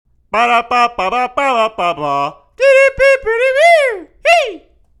Ba da ba ba ba ba ba ba ba. Hey!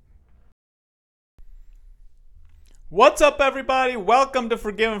 What's up, everybody? Welcome to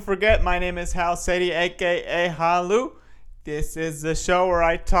Forgive and Forget. My name is Hal Sadie, aka Halu. This is the show where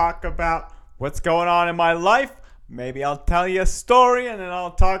I talk about what's going on in my life. Maybe I'll tell you a story and then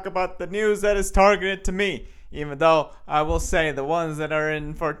I'll talk about the news that is targeted to me. Even though I will say the ones that are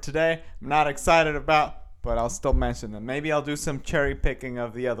in for today, I'm not excited about, but I'll still mention them. Maybe I'll do some cherry picking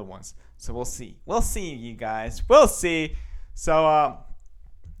of the other ones. So we'll see. We'll see, you guys. We'll see. So,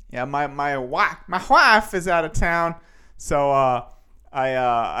 yeah, my wife is out of town. So, my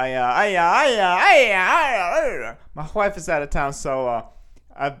wife is out of town. So,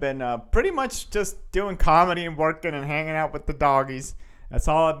 I've been pretty much just doing comedy and working and hanging out with the doggies. That's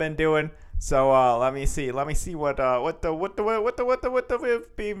all I've been doing. So let me see what we've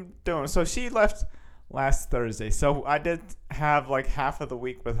been doing. So she left last Thursday. So I did have like half of the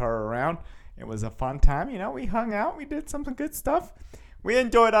week with her around. It was a fun time. You know, we hung out. We did some good stuff. We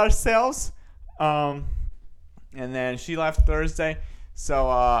enjoyed ourselves. And then she left Thursday. So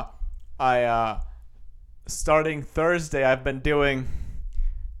I starting Thursday, I've been doing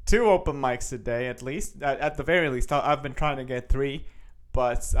 2 open mics a day at least. At the very least, I've been trying to get 3.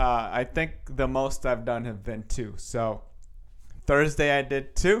 But I think the most I've done have been 2. So Thursday I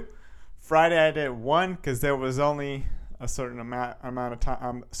did 2. Friday I did 1 because there was only a certain amount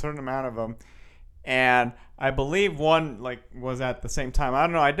of them, and I believe 1 was at the same time. I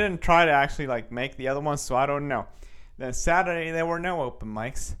don't know. I didn't try to actually make the other ones, so I don't know. Then Saturday there were no open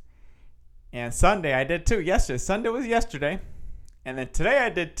mics, and Sunday I did 2. Yesterday, Sunday was yesterday, and then today I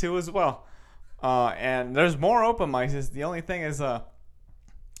did 2 as well. And there's more open mics. The only thing is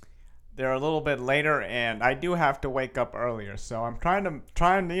they're a little bit later, and I do have to wake up earlier. So I'm trying to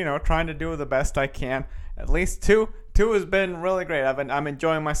do the best I can. At least 2 has been really great. I'm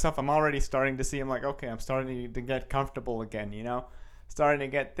enjoying myself. I'm already starting to see. I'm like, okay, I'm starting to get comfortable again. You know, starting to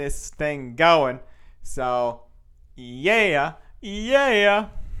get this thing going. So yeah.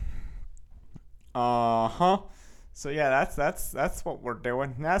 So yeah, that's what we're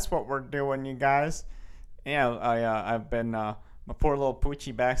doing. That's what we're doing, you guys. Yeah, I've been. My poor little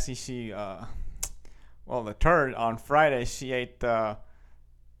Poochie Baxi, she, the turd on Friday, she ate our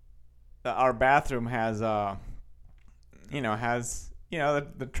bathroom has the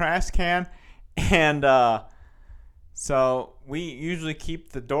trash can, and so we usually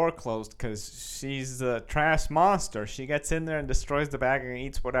keep the door closed because she's the trash monster. She gets in there and destroys the bag and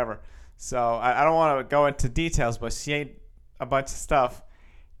eats whatever. So I don't want to go into details, but she ate a bunch of stuff,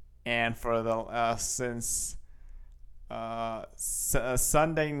 and for the since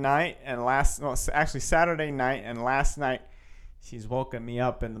Sunday night and Saturday night and last night, she's woken me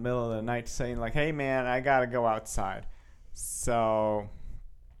up in the middle of the night saying like, "Hey man, I gotta go outside." So,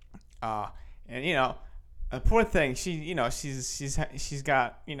 and the poor thing, she's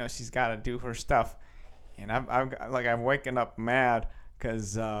got to do her stuff, and I'm waking up mad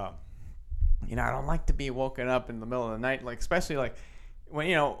because I don't like to be woken up in the middle of the night, especially when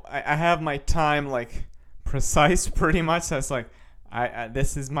I have my time precise pretty much. That's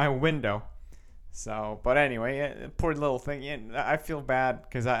this is my window. So, but anyway, poor little thing. Yeah, I feel bad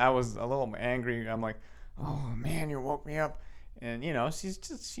because I was a little angry. I'm like, oh man, you woke me up, and she's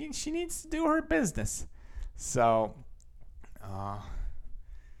just she needs to do her business. So,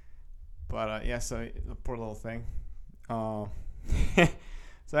 yeah. So the poor little thing. So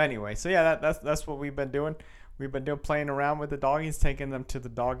anyway, so yeah, that's what we've been doing. We've been playing around with the doggies, taking them to the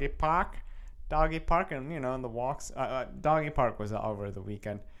doggy park, and in the walks. Doggy park was over the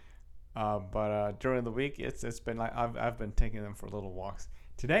weekend, but during the week it's been I've been taking them for little walks.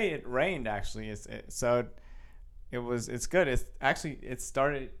 Today it rained actually. It's good. It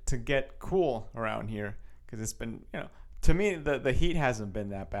started to get cool around here because it's been to me the heat hasn't been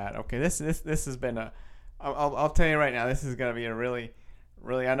that bad. Okay, this has been I'll tell you right now, this is gonna be a really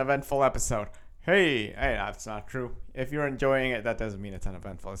uneventful episode. Hey, that's not true. If you're enjoying it, that doesn't mean it's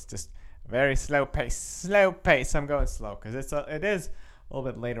uneventful. It's just very slow pace. I'm going slow because it is a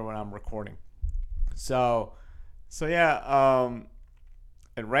little bit later when I'm recording. So yeah,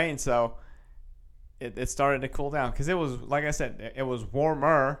 it rained, so it started to cool down because it was, like I said, it was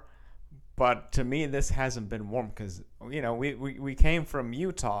warmer. But to me, this hasn't been warm because we came from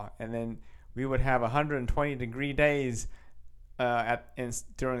Utah, and then we would have 120 degree days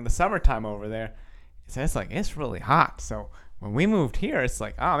during the summertime over there. So it's really hot. So when we moved here, it's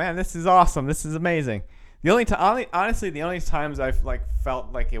like, oh man, this is awesome. This is amazing. Honestly, the only times I've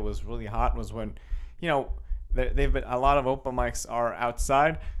felt like it was really hot was when, they've been a lot of open mics are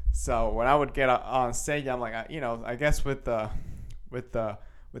outside. So when I would get on stage, I'm like, I guess with the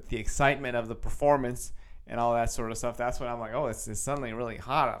with the excitement of the performance and all that sort of stuff, that's when I'm like, oh, it's suddenly really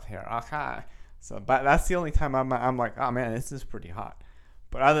hot up here. Okay. So, but that's the only time I'm like, oh man, this is pretty hot.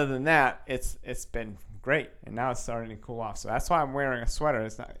 But other than that, it's been great, and now it's starting to cool off. So that's why I'm wearing a sweater.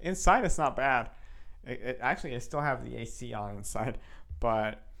 It's not inside. It's not bad. Actually, I still have the AC on inside,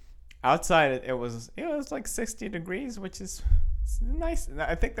 but outside it was like 60 degrees, which is nice.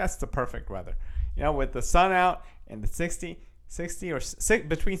 I think that's the perfect weather. With the sun out and the 60 or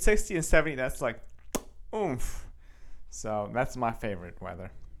between 60 and 70, that's like oomph. So that's my favorite weather.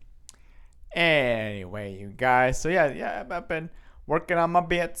 Anyway, you guys. So yeah, I've been working on my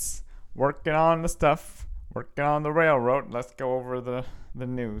bits, working on the stuff, working on the railroad. Let's go over the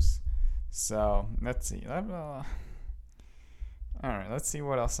news. So let's see. All right, let's see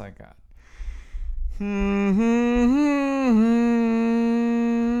what else I got.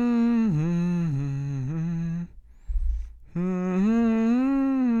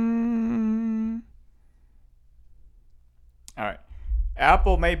 All right.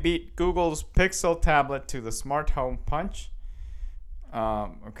 Apple may beat Google's Pixel tablet to the smart home punch.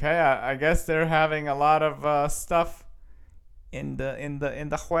 Okay, I guess they're having a lot of stuff in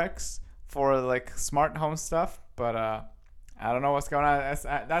the works for like smart home stuff, but I don't know what's going on.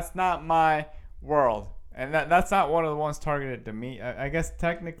 That's not my world, and that's not one of the ones targeted to me. I guess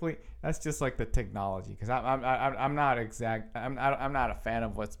technically that's just like the technology, because I'm not I'm not a fan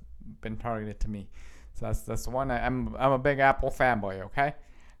of what's been targeted to me. So that's the one. I'm a big Apple fanboy. Okay,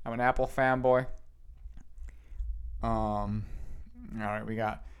 I'm an Apple fanboy. All right, we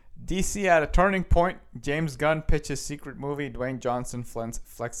got DC at a turning point. James Gunn pitches secret movie. Dwayne Johnson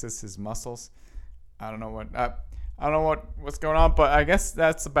flexes his muscles. I don't know what's going on, but I guess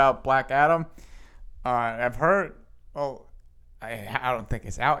that's about Black Adam. I've heard. Oh, I don't think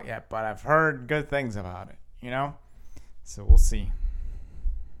it's out yet, but I've heard good things about it. So we'll see.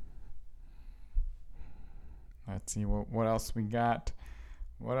 Let's see what else we got.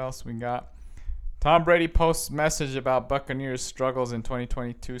 Tom Brady posts message about Buccaneers struggles in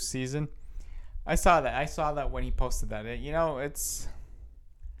 2022 season. I saw that when he posted that. I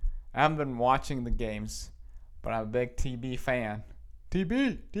haven't been watching the games, but I'm a big TB fan.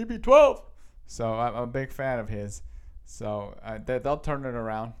 TB12. So I'm a big fan of his. So they'll turn it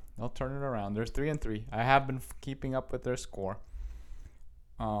around. They're 3-3. I have been keeping up with their score.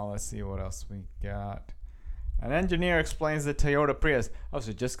 Let's see what else we got. An engineer explains the Toyota Prius. Oh,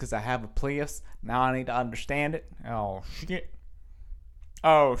 so just because I have a Prius, now I need to understand it? Oh, shit.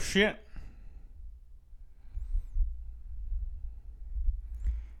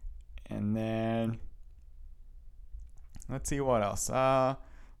 And then, let's see what else.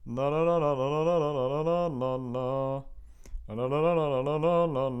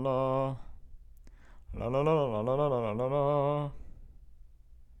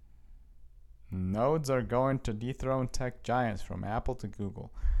 Nodes are going to dethrone tech giants from Apple to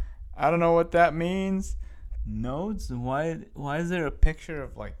Google. I don't know what that means. Nodes? Why is there a picture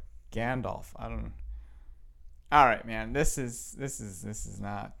of like Gandalf? I don't know. All right, man. This is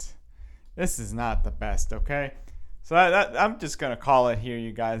not the best, okay? So I'm just going to call it here,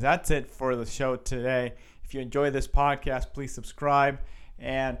 you guys. That's it for the show today. If you enjoy this podcast, please subscribe.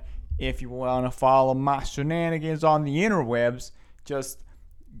 And if you want to follow my shenanigans on the interwebs, just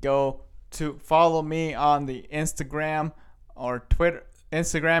go to follow me on the Instagram or Twitter,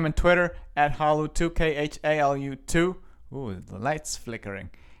 Instagram and Twitter at Halu2, KHALU2. Ooh, the light's flickering.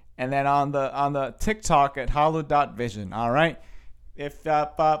 And then on the TikTok at Halu.vision. All right. If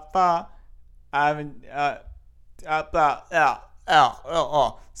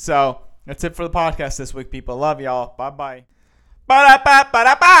so that's it for the podcast this week, people. Love y'all. Bye bye.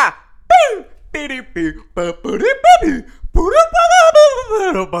 Ba-da-ba-ba-ba-ba.